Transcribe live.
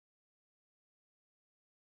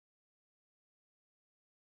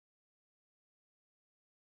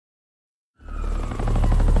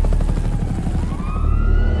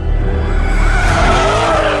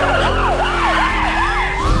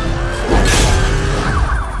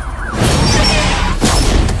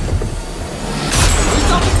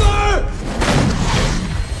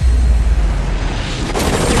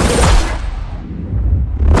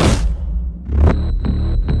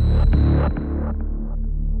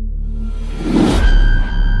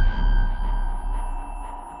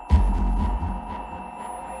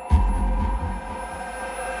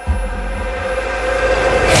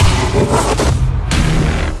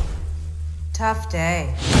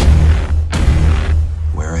day.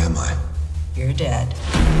 Where am I? You're dead.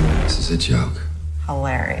 This is a joke.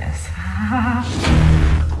 Hilarious.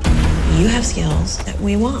 You have skills that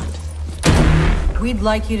we want. We'd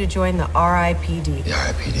like you to join the RIPD. The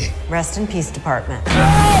RIPD. Rest in Peace Department.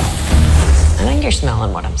 I think you're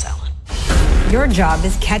smelling what I'm selling. Your job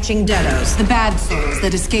is catching deados, the bad souls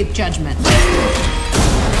that escape judgment.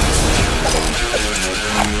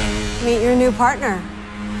 Meet your new partner.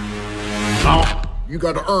 Now, you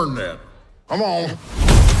got to earn that. Come on.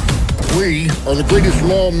 We are the greatest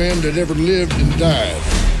lawmen that ever lived and died.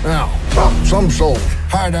 Now, some souls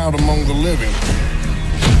hide out among the living.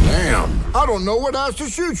 Damn, I don't know what else to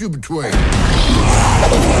shoot you between.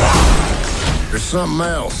 There's something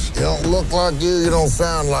else. You don't look like you don't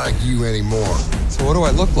sound like you anymore. So what do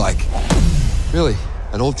I look like? Really?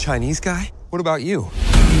 An old Chinese guy? What about you?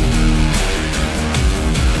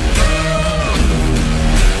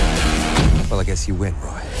 Well, I guess you win,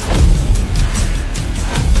 Roy.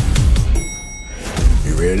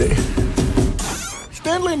 You ready?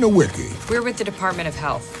 Stanley Nowicki. We're with the Department of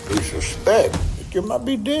Health. We suspect that you might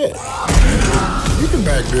be dead. You can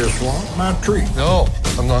back this one. My treat. No,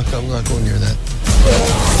 I'm not going near that.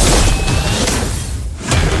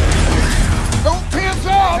 Don't piss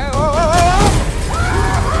off!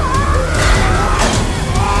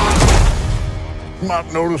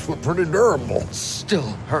 Might notice we're pretty durable.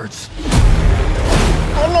 Still hurts.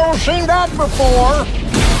 I've never seen that before.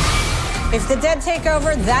 If the dead take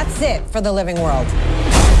over, that's it for the living world.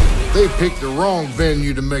 They picked the wrong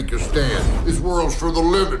venue to make a stand. This world's for the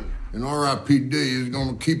living, and RIPD is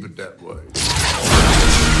gonna keep it that way.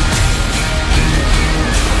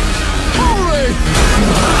 Holy!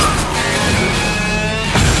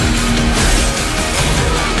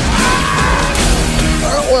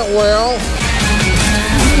 That went well.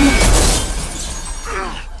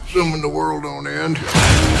 Assuming the world don't end.